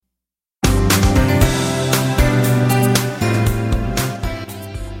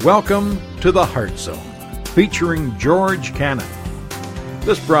Welcome to the Heart Zone, featuring George Cannon.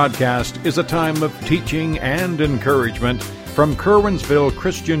 This broadcast is a time of teaching and encouragement from Curwensville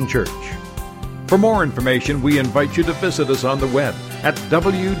Christian Church. For more information, we invite you to visit us on the web at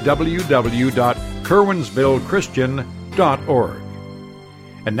www.curwensvillechristian.org.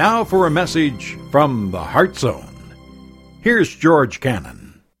 And now for a message from the Heart Zone. Here's George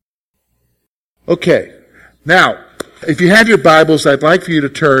Cannon. Okay, now, if you have your Bibles, I'd like for you to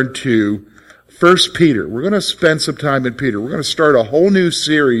turn to 1 Peter. We're going to spend some time in Peter. We're going to start a whole new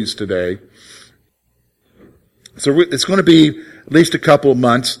series today. So it's going to be at least a couple of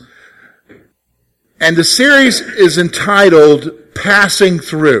months. And the series is entitled Passing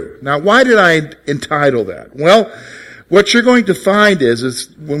Through. Now, why did I entitle that? Well, what you're going to find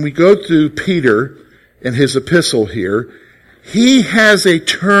is when we go to Peter in his epistle here, he has a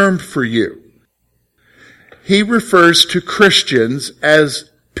term for you. He refers to Christians as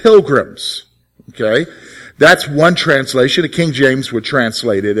pilgrims. Okay? That's one translation. The King James would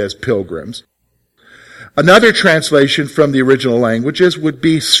translate it as pilgrims. Another translation from the original languages would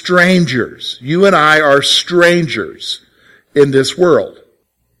be strangers. You and I are strangers in this world.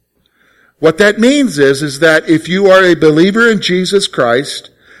 What that means is that if you are a believer in Jesus Christ,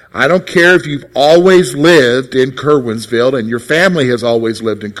 I don't care if you've always lived in Curwensville and your family has always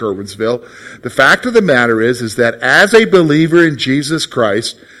lived in Curwensville. The fact of the matter is that as a believer in Jesus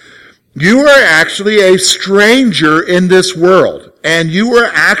Christ, you are actually a stranger in this world. And you are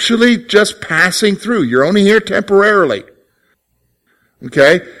actually just passing through. You're only here temporarily.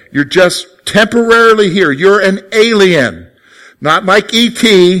 Okay? You're just temporarily here. You're an alien. Not like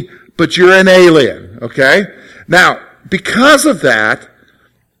E.T., but you're an alien. Okay? Now, because of that,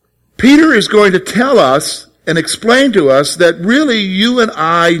 Peter is going to tell us and explain to us that really you and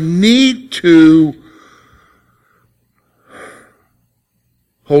I need to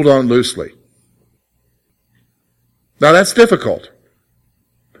hold on loosely. Now that's difficult.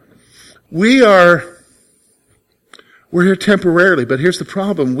 We're here temporarily, but here's the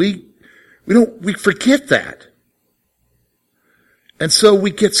problem. We forget that. And so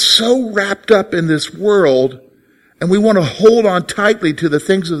we get so wrapped up in this world and we want to hold on tightly to the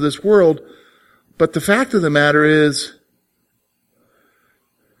things of this world. But the fact of the matter is,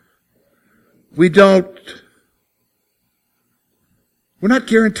 we're not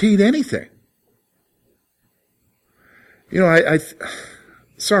guaranteed anything. You know,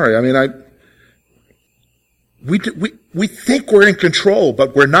 we think we're in control,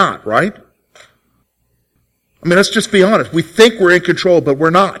 but we're not, right? I mean, let's just be honest. We think we're in control, but we're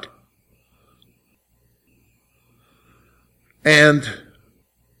not. And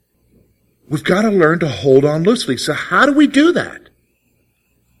we've got to learn to hold on loosely. So how do we do that?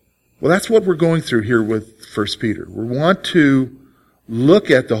 Well, that's what we're going through here with 1 Peter. We want to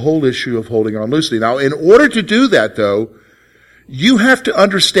look at the whole issue of holding on loosely. Now, in order to do that, though, you have to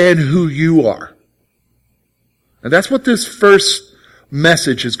understand who you are. And that's what this first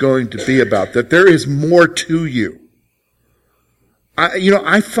message is going to be about, that there is more to you.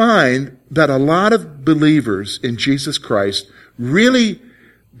 I find that a lot of believers in Jesus Christ really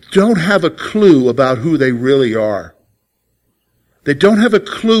don't have a clue about who they really are. They don't have a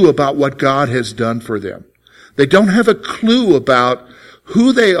clue about what God has done for them. They don't have a clue about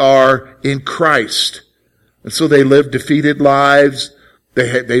who they are in Christ. And so they live defeated lives.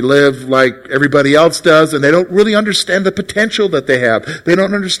 They live like everybody else does, and they don't really understand the potential that they have. They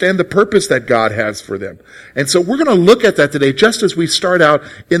don't understand the purpose that God has for them. And so we're going to look at that today just as we start out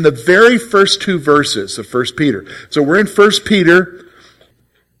in the very first two verses of 1 Peter. So we're in 1 Peter.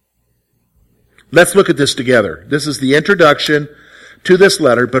 Let's look at this together. This is the introduction to this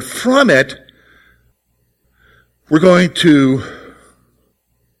letter, but from it, we're going to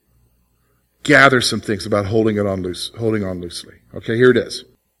gather some things about holding on loosely. Okay, here it is.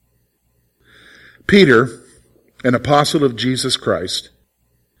 Peter, an apostle of Jesus Christ,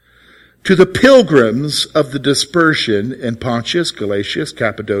 to the pilgrims of the dispersion in Pontus, Galatia,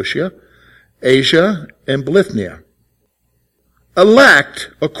 Cappadocia, Asia, and Bithynia,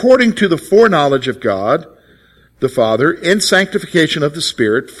 elect according to the foreknowledge of God, the Father, in sanctification of the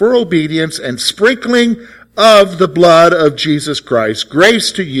Spirit, for obedience and sprinkling of the blood of Jesus Christ,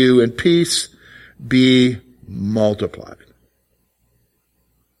 grace to you and peace be multiplied.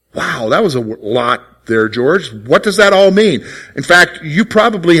 Wow, that was a lot there, George. What does that all mean? In fact, you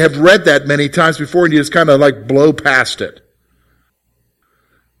probably have read that many times before and you just kind of like blow past it.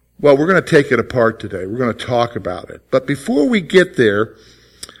 Well, we're going to take it apart today. We're going to talk about it. But before we get there,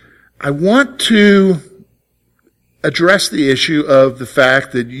 I want to address the issue of the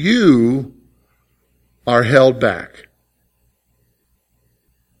fact that you are held back.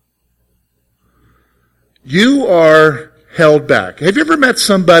 You are held back. Have you ever met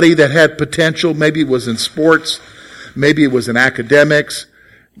somebody that had potential? Maybe it was in sports. Maybe it was in academics.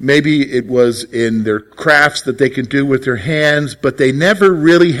 Maybe it was in their crafts that they can do with their hands, but they never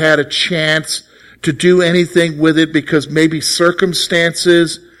really had a chance to do anything with it because maybe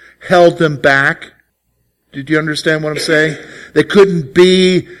circumstances held them back. Did you understand what I'm saying? They couldn't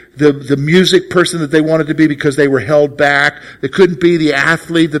be the music person that they wanted to be because they were held back. They couldn't be the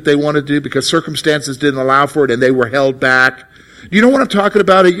athlete that they wanted to do because circumstances didn't allow for it and they were held back. Do you know what I'm talking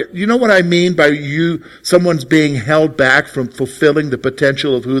about? You know what I mean by someone's being held back from fulfilling the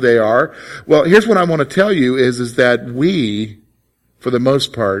potential of who they are? Well, here's what I want to tell you is that we, for the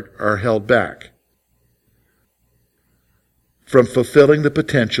most part, are held back from fulfilling the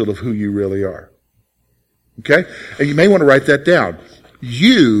potential of who you really are. Okay? And you may want to write that down.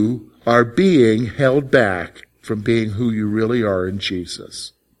 You are being held back from being who you really are in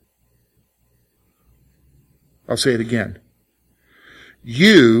Jesus. I'll say it again.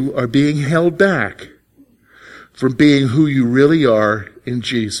 You are being held back from being who you really are in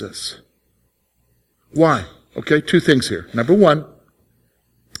Jesus. Why? Okay, two things here. Number one,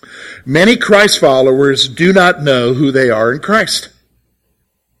 many Christ followers do not know who they are in Christ.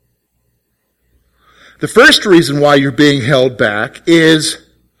 The first reason why you're being held back is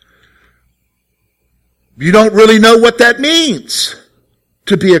you don't really know what that means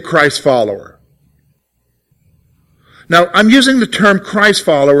to be a Christ follower. Now, I'm using the term Christ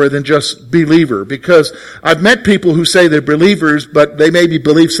follower than just believer because I've met people who say they're believers, but they maybe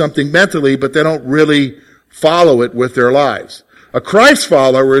believe something mentally, but they don't really follow it with their lives. A Christ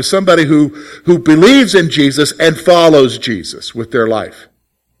follower is somebody who believes in Jesus and follows Jesus with their life.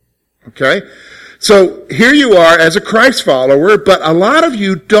 Okay? So here you are as a Christ follower, but a lot of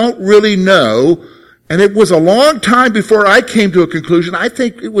you don't really know, and it was a long time before I came to a conclusion. I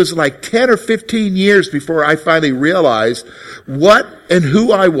think it was like 10 or 15 years before I finally realized what and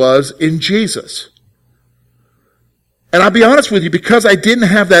who I was in Jesus. And I'll be honest with you, because I didn't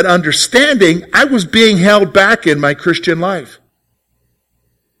have that understanding, I was being held back in my Christian life.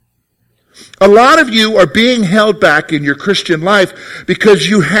 A lot of you are being held back in your Christian life because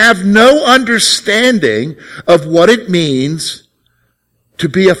you have no understanding of what it means to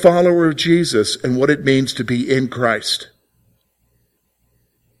be a follower of Jesus and what it means to be in Christ.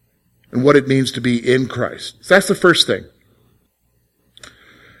 And what it means to be in Christ. So that's the first thing.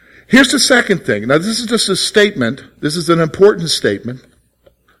 Here's the second thing. Now, this is just a statement. This is an important statement.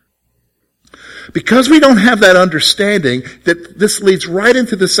 Because we don't have that understanding, that this leads right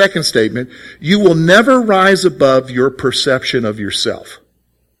into the second statement, you will never rise above your perception of yourself.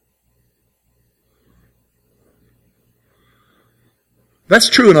 That's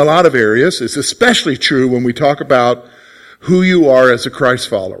true in a lot of areas. It's especially true when we talk about who you are as a Christ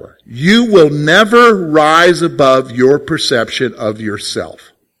follower. You will never rise above your perception of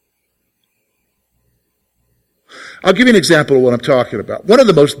yourself. I'll give you an example of what I'm talking about. One of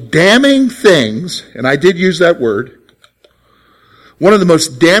the most damning things, and I did use that word, one of the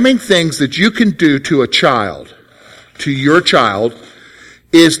most damning things that you can do to a child, to your child,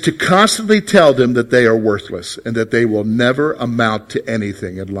 is to constantly tell them that they are worthless and that they will never amount to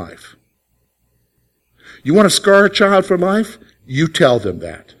anything in life. You want to scar a child for life? You tell them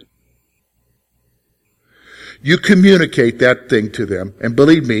that. You communicate that thing to them, and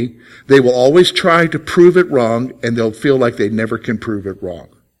believe me, they will always try to prove it wrong, and they'll feel like they never can prove it wrong.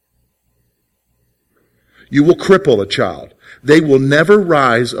 You will cripple a child. They will never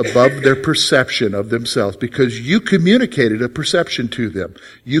rise above their perception of themselves because you communicated a perception to them.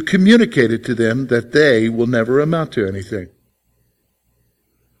 You communicated to them that they will never amount to anything.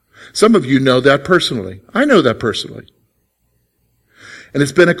 Some of you know that personally. I know that personally. And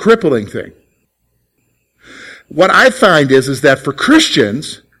it's been a crippling thing. What I find is that for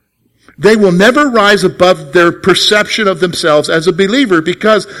Christians, they will never rise above their perception of themselves as a believer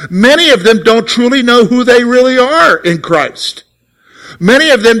because many of them don't truly know who they really are in Christ. Many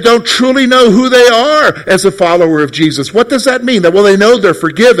of them don't truly know who they are as a follower of Jesus. What does that mean? Well, they know they're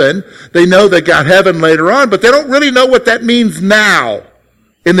forgiven. They know they got heaven later on, but they don't really know what that means now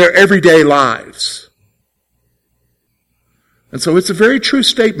in their everyday lives. And so it's a very true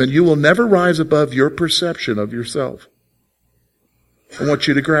statement. You will never rise above your perception of yourself. I want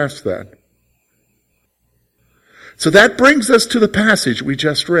you to grasp that. So that brings us to the passage we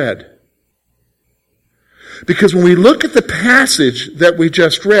just read. Because when we look at the passage that we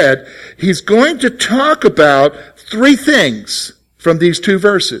just read, he's going to talk about three things from these two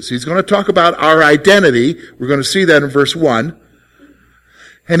verses. He's going to talk about our identity. We're going to see that in verse 1.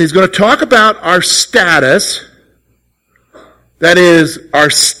 And he's going to talk about our status. That is, our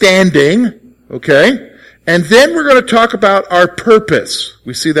standing. Okay? And then we're going to talk about our purpose.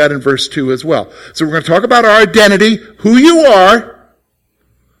 We see that in verse 2 as well. So we're going to talk about our identity, who you are,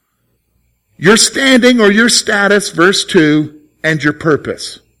 your standing or your status, verse 2, and your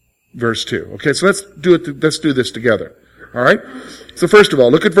purpose, verse 2. Okay, so let's do this together. All right? So first of all,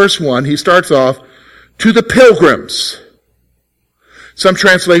 look at verse 1. He starts off, to the pilgrims. Some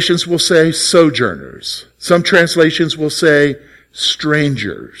translations will say sojourners. Some translations will say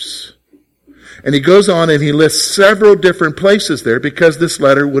strangers. And he goes on and he lists several different places there because this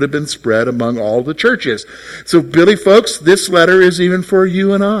letter would have been spread among all the churches. So, Billy, folks, this letter is even for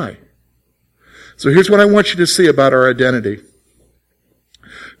you and I. So here's what I want you to see about our identity.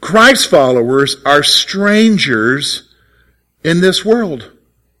 Christ followers are strangers in this world.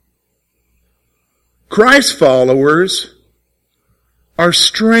 Christ followers are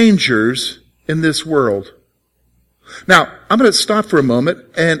strangers in this world. Now, I'm going to stop for a moment,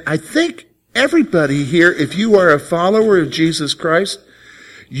 and I think everybody here, if you are a follower of Jesus Christ,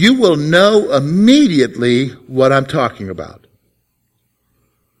 you will know immediately what I'm talking about.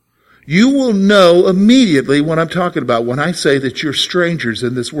 You will know immediately what I'm talking about when I say that you're strangers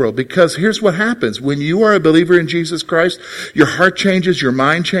in this world. Because here's what happens. When you are a believer in Jesus Christ, your heart changes, your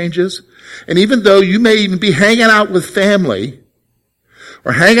mind changes. And even though you may even be hanging out with family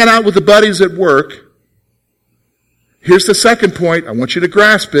or hanging out with the buddies at work, here's the second point. I want you to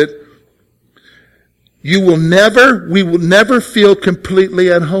grasp it. We will never feel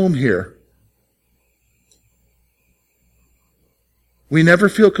completely at home here. We never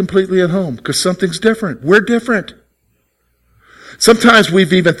feel completely at home because something's different. We're different. Sometimes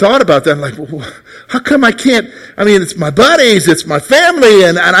we've even thought about that, like, well, how come I can't, it's my buddies, it's my family,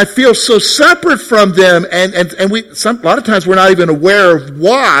 and I feel so separate from them, and a lot of times we're not even aware of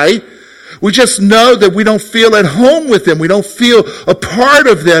why. We just know that we don't feel at home with them. We don't feel a part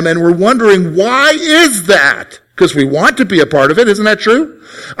of them, and we're wondering, why is that? Because we want to be a part of it. Isn't that true?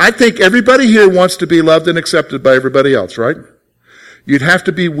 I think everybody here wants to be loved and accepted by everybody else, right? You'd have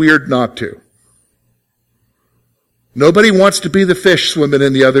to be weird not to. Nobody wants to be the fish swimming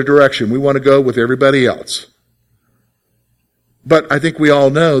in the other direction. We want to go with everybody else. But I think we all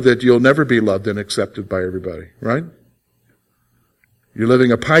know that you'll never be loved and accepted by everybody, right? You're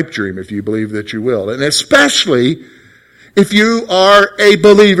living a pipe dream if you believe that you will. And especially if you are a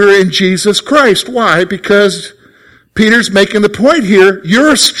believer in Jesus Christ. Why? Because Peter's making the point here,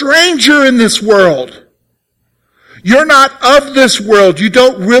 you're a stranger in this world. You're not of this world. You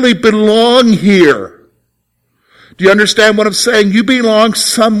don't really belong here. Do you understand what I'm saying? You belong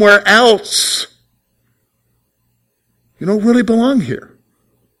somewhere else. You don't really belong here.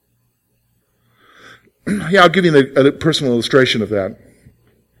 Yeah, I'll give you a personal illustration of that.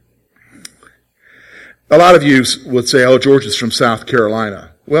 A lot of you would say, oh, George is from South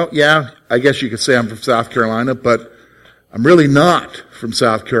Carolina. Well, yeah, I guess you could say I'm from South Carolina, but I'm really not from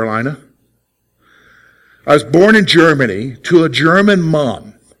South Carolina. I was born in Germany to a German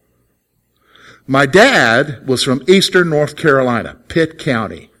mom. My dad was from eastern North Carolina, Pitt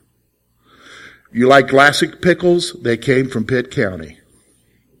County. You like classic pickles? They came from Pitt County.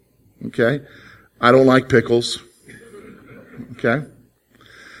 Okay? I don't like pickles. Okay?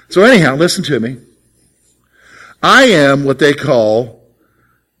 So anyhow, listen to me. I am what they call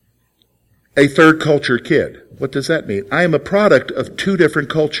a third culture kid. What does that mean? I am a product of two different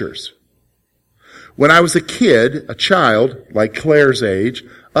cultures. When I was a kid, a child, like Claire's age,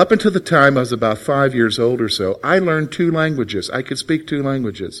 up until the time I was about 5 years old or so, I learned two languages. I could speak two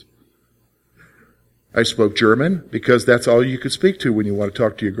languages. I spoke German because that's all you could speak to when you want to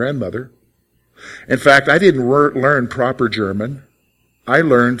talk to your grandmother. In fact, I didn't learn proper German. I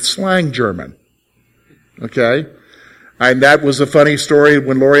learned slang German. Okay? And that was a funny story.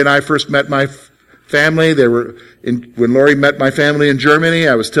 When Lori and I first met my family, when Lori met my family in Germany,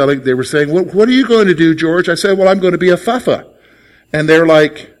 they were saying, what are you going to do, George? I said, well, I'm going to be a Pfaffe. And they're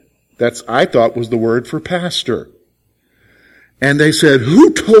like, I thought was the word for pastor. And they said,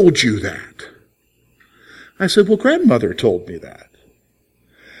 who told you that? I said, well, grandmother told me that.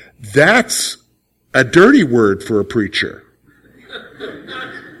 That's a dirty word for a preacher.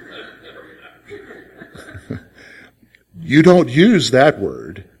 You don't use that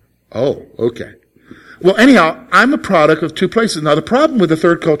word. Oh, okay. Well, anyhow, I'm a product of two places. Now, the problem with the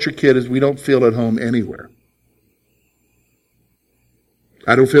third culture kid is we don't feel at home anywhere.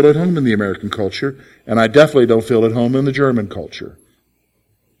 I don't feel at home in the American culture, and I definitely don't feel at home in the German culture.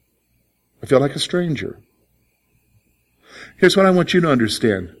 I feel like a stranger. Here's what I want you to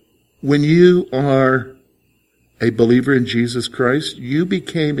understand. When you are a believer in Jesus Christ, you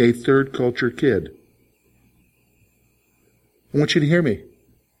became a third culture kid. I want you to hear me.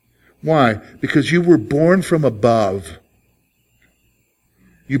 Why? Because you were born from above.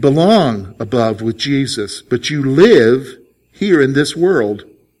 You belong above with Jesus, but you live here in this world.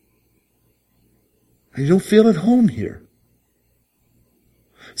 And you don't feel at home here.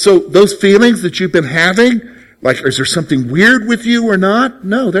 So those feelings that you've been having, like is there something weird with you or not?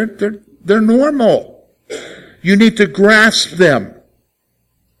 No, they're normal. You need to grasp them.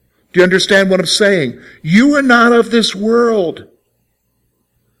 Do you understand what I'm saying? You are not of this world.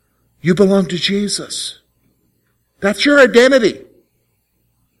 You belong to Jesus. That's your identity.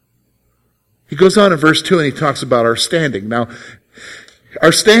 He goes on in verse 2 and he talks about our standing. Now,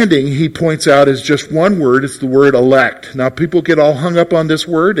 our standing, he points out, is just one word. It's the word elect. Now, people get all hung up on this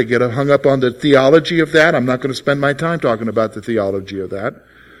word. They get hung up on the theology of that. I'm not going to spend my time talking about the theology of that.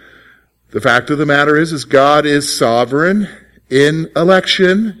 The fact of the matter is God is sovereign in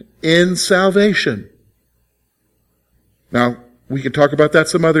election, in salvation. Now, we can talk about that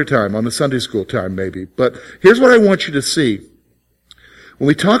some other time, on the Sunday school time maybe. But here's what I want you to see. When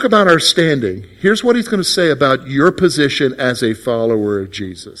we talk about our standing, here's what he's going to say about your position as a follower of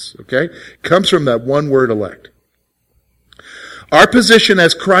Jesus. Okay? It comes from that one word, elect. Our position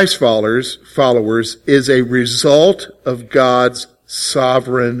as Christ followers is a result of God's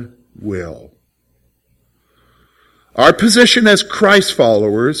sovereign will. Our position as Christ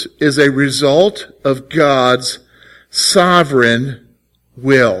followers is a result of God's sovereign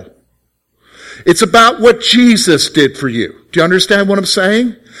will. It's about what Jesus did for you. Do you understand what I'm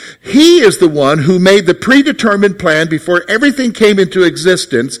saying? He is the one who made the predetermined plan before everything came into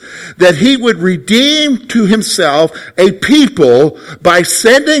existence that he would redeem to himself a people by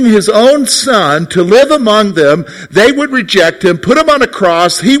sending his own son to live among them. They would reject him, put him on a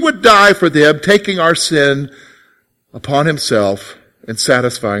cross. He would die for them, taking our sin upon himself and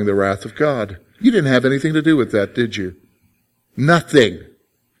satisfying the wrath of God. You didn't have anything to do with that, did you? Nothing.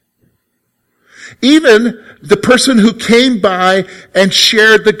 Even the person who came by and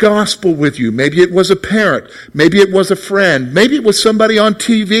shared the gospel with you, maybe it was a parent, maybe it was a friend, maybe it was somebody on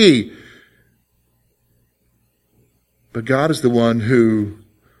TV. But God is the one who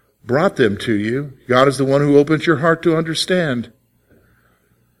brought them to you. God is the one who opened your heart to understand.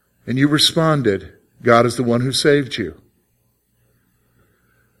 And you responded. God is the one who saved you.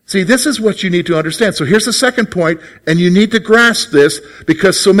 See, this is what you need to understand. So here's the second point, and you need to grasp this,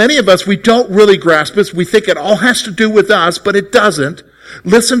 because so many of us, we don't really grasp this. We think it all has to do with us, but it doesn't.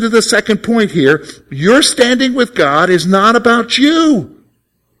 Listen to the second point here. Your standing with God is not about you.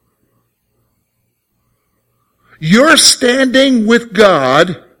 Your standing with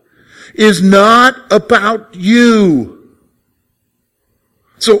God is not about you.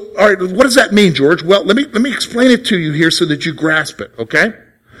 So, all right, what does that mean, George? Well, let me explain it to you here so that you grasp it, okay?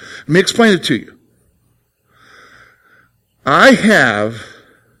 Let me explain it to you. I have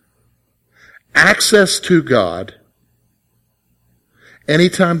access to God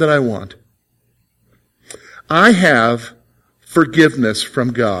anytime that I want. I have forgiveness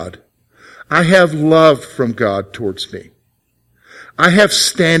from God. I have love from God towards me. I have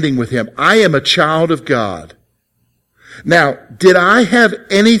standing with Him. I am a child of God. Now, did I have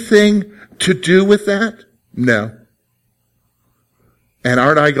anything to do with that? No. And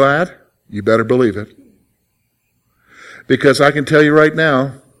aren't I glad? You better believe it. Because I can tell you right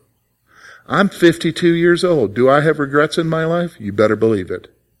now, I'm 52 years old. Do I have regrets in my life? You better believe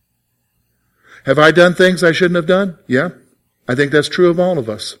it. Have I done things I shouldn't have done? Yeah. I think that's true of all of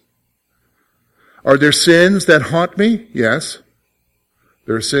us. Are there sins that haunt me? Yes.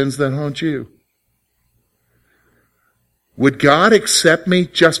 There are sins that haunt you. Would God accept me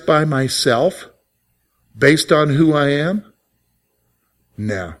just by myself, based on who I am?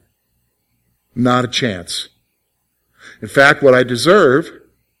 No. Not a chance. In fact, what I deserve,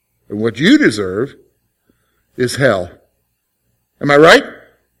 and what you deserve, is hell. Am I right?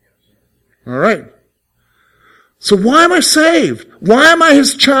 All right. So why am I saved? Why am I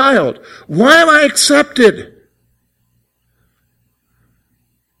His child? Why am I accepted?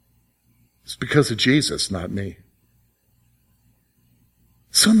 It's because of Jesus, not me.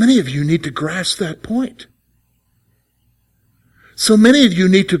 So many of you need to grasp that point. So many of you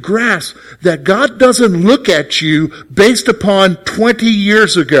need to grasp that God doesn't look at you based upon 20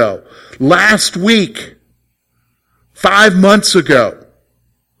 years ago, last week, 5 months ago.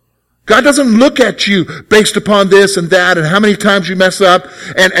 God doesn't look at you based upon this and that and how many times you mess up.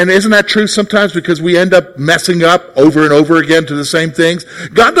 And isn't that true sometimes, because we end up messing up over and over again to the same things?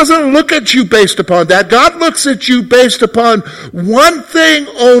 God doesn't look at you based upon that. God looks at you based upon one thing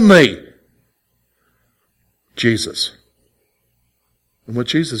only. Jesus. and what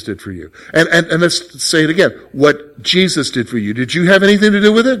Jesus did for you. And let's say it again. What Jesus did for you. Did you have anything to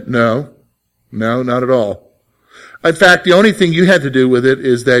do with it? No. No, not at all. In fact, the only thing you had to do with it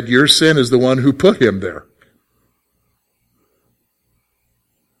is that your sin is the one who put him there.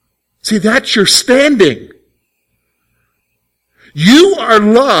 See, that's your standing. You are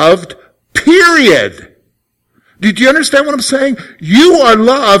loved, period. Did you understand what I'm saying? You are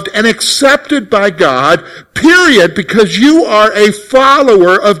loved and accepted by God, period, because you are a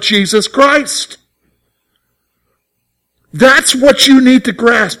follower of Jesus Christ. That's what you need to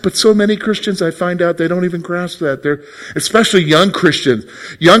grasp. But so many Christians, I find out, they don't even grasp that. They're, especially young Christians.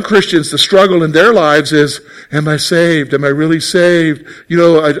 Young Christians, the struggle in their lives is, am I saved? Am I really saved? You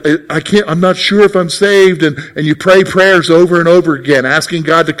know, I'm not sure if I'm saved. And you pray prayers over and over again, asking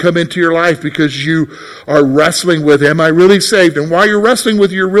God to come into your life because you are wrestling with, am I really saved? And why you're wrestling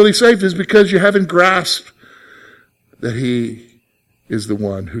with you're really saved is because you haven't grasped that He is the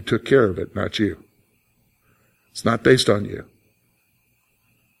one who took care of it, not you. It's not based on you.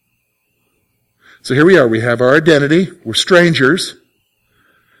 So here we are. We have our identity. We're strangers.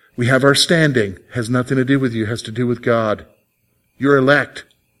 We have our standing. Has nothing to do with you. Has to do with God. You're elect.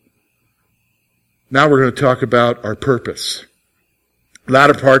 Now we're going to talk about our purpose.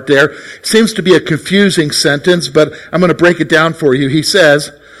 Latter part there seems to be a confusing sentence, but I'm going to break it down for you. He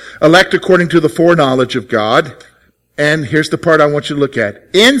says, elect according to the foreknowledge of God. And here's the part I want you to look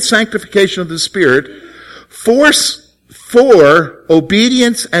at. In sanctification of the Spirit, force for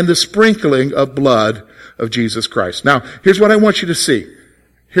obedience and the sprinkling of blood of Jesus Christ. Now, here's what I want you to see.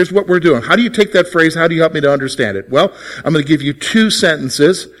 Here's what we're doing. How do you take that phrase? How do you help me to understand it? Well, I'm going to give you 2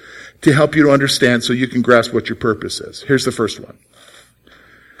 sentences to help you to understand so you can grasp what your purpose is. Here's the first one.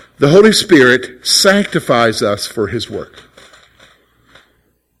 The Holy Spirit sanctifies us for His work.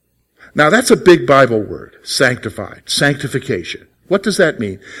 Now, that's a big Bible word. Sanctified. Sanctification. What does that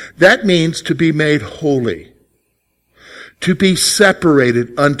mean? That means to be made holy, to be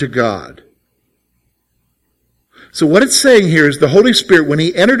separated unto God. So what it's saying here is the Holy Spirit, when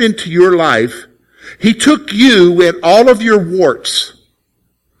He entered into your life, He took you and all of your warts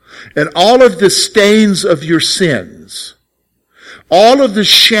and all of the stains of your sins, all of the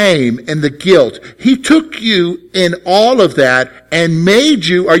shame and the guilt. He took you in all of that and made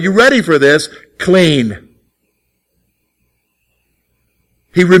you, are you ready for this, clean.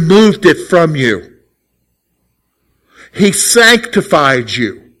 He removed it from you. He sanctified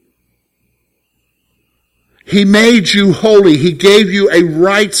you. He made you holy. He gave you a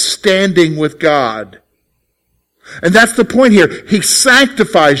right standing with God. And that's the point here. He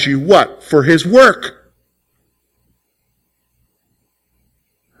sanctifies you, what? For His work.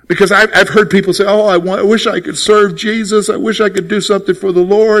 Because I've heard people say, I wish I could serve Jesus. I wish I could do something for the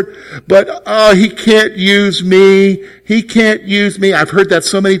Lord. But, He can't use me. He can't use me. I've heard that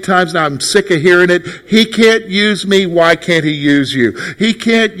so many times now. I'm sick of hearing it. He can't use me. Why can't He use you? He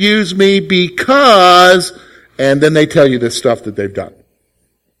can't use me because, and then they tell you this stuff that they've done.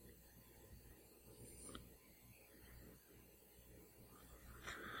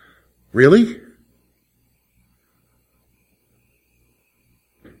 Really?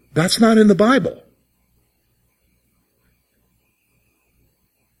 That's not in the Bible.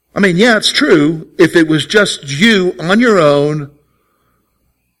 I mean, yeah, it's true. If it was just you on your own,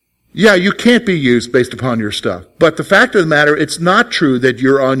 yeah, you can't be used based upon your stuff. But the fact of the matter, it's not true that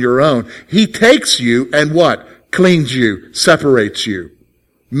you're on your own. He takes you and what? Cleans you, separates you,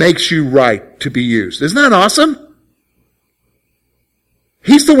 makes you right to be used. Isn't that awesome?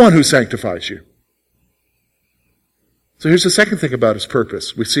 He's the one who sanctifies you. So here's the second thing about His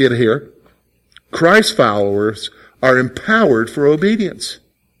purpose. We see it here. Christ followers are empowered for obedience.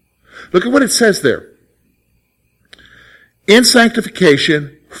 Look at what it says there. In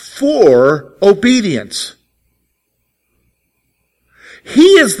sanctification for obedience.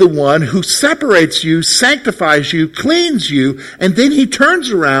 He is the one who separates you, sanctifies you, cleans you, and then He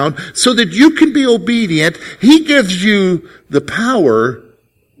turns around so that you can be obedient. He gives you the power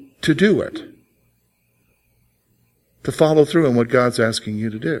to do it. To follow through on what God's asking you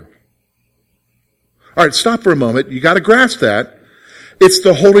to do. All right, stop for a moment. You got to grasp that. It's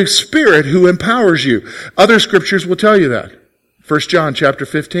the Holy Spirit who empowers you. Other scriptures will tell you that. 1 John chapter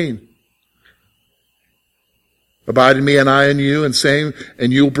 15. Abide in me and I in you,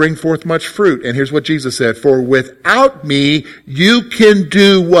 and you'll bring forth much fruit. And here's what Jesus said. For without me, you can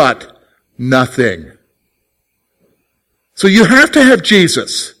do what? Nothing. So you have to have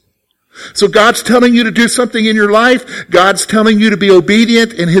Jesus. So God's telling you to do something in your life. God's telling you to be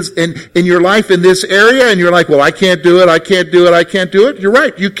obedient in your life in this area. And you're like, well, I can't do it. I can't do it. I can't do it. You're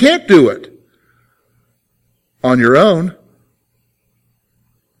right. You can't do it on your own.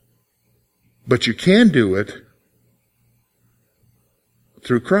 But you can do it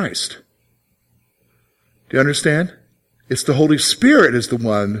through Christ. Do you understand? It's the Holy Spirit is the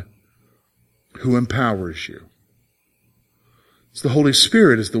one who empowers you. It's the Holy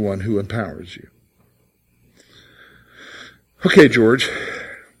Spirit is the one who empowers you. Okay, George,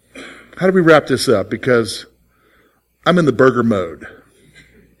 how do we wrap this up? Because I'm in the burger mode.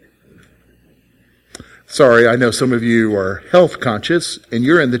 Sorry, I know some of you are health conscious and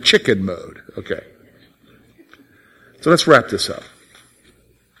you're in the chicken mode. Okay. So let's wrap this up.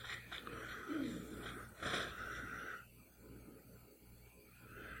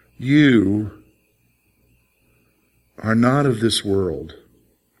 You are not of this world.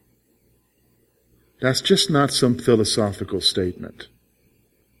 That's just not some philosophical statement.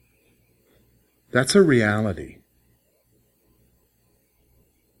 That's a reality.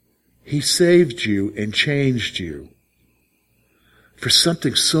 He saved you and changed you for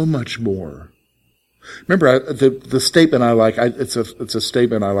something so much more. Remember, the statement I like, it's a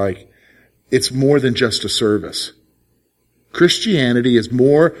statement I like. It's more than just a service. Christianity is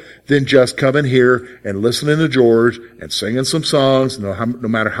more than just coming here and listening to George and singing some songs, no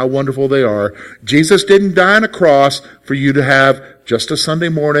matter how wonderful they are. Jesus didn't die on a cross for you to have just a Sunday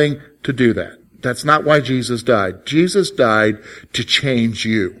morning to do that. That's not why Jesus died. Jesus died to change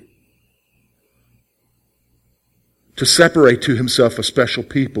you. To separate to himself a special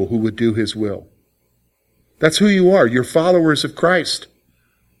people who would do his will. That's who you are. You're followers of Christ.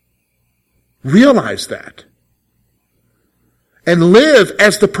 Realize that. And live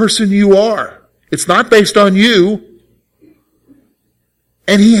as the person you are. It's not based on you.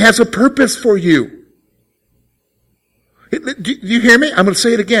 And he has a purpose for you. Do you hear me? I'm going to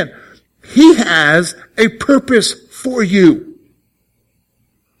say it again. He has a purpose for you.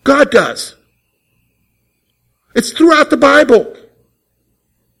 God does. It's throughout the Bible.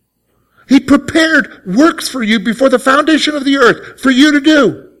 He prepared works for you before the foundation of the earth for you to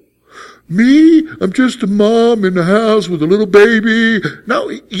do. Me? I'm just a mom in the house with a little baby. No,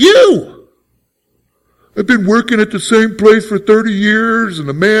 you! I've been working at the same place for 30 years and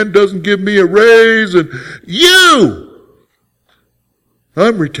the man doesn't give me a raise and you!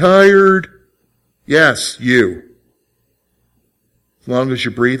 I'm retired. Yes, you. As long as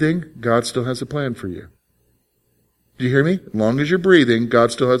you're breathing, God still has a plan for you. Do you hear me? As long as you're breathing,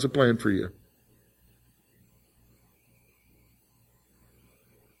 God still has a plan for you.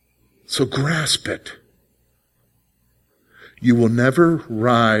 So grasp it. You will never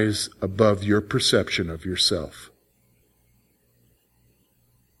rise above your perception of yourself.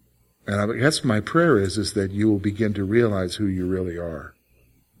 And I guess my prayer is that you will begin to realize who you really are.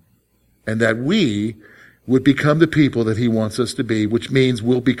 And that we would become the people that he wants us to be, which means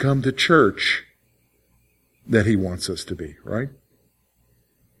we'll become the church that he wants us to be, right?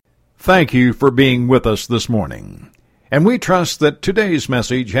 Thank you for being with us this morning. And we trust that today's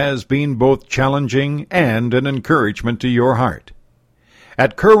message has been both challenging and an encouragement to your heart.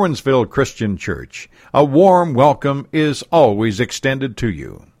 At Curwensville Christian Church, a warm welcome is always extended to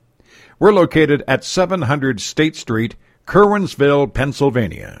you. We're located at 700 State Street, Curwensville,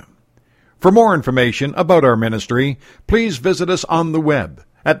 Pennsylvania. For more information about our ministry, please visit us on the web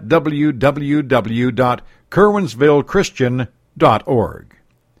at www.curwensvillechristian.org.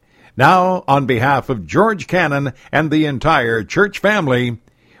 Now, on behalf of George Cannon and the entire church family,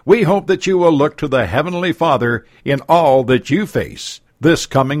 we hope that you will look to the Heavenly Father in all that you face this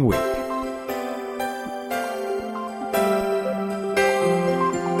coming week.